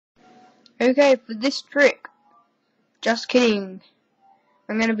Okay, for this trick, just kidding,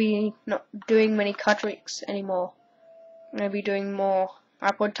 I'm going to be not doing many card tricks anymore. I'm going to be doing more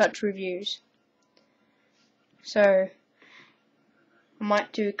iPod Touch reviews. So, I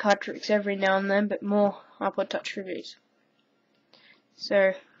might do card tricks every now and then, but more iPod Touch reviews. So,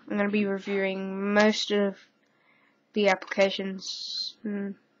 I'm going to be reviewing most of the applications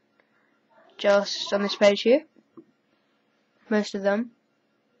just on this page here. Most of them.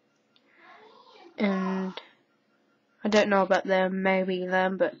 And I don't know about them, maybe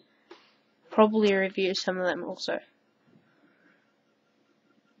them, but probably review some of them also.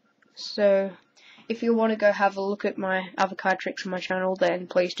 So, if you want to go have a look at my other card tricks on my channel, then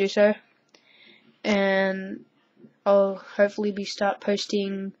please do so. And I'll hopefully start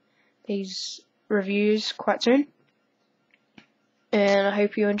posting these reviews quite soon. And I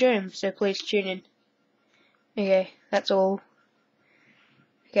hope you enjoy them, so please tune in. Okay, that's all.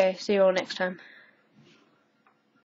 Okay, see you all next time.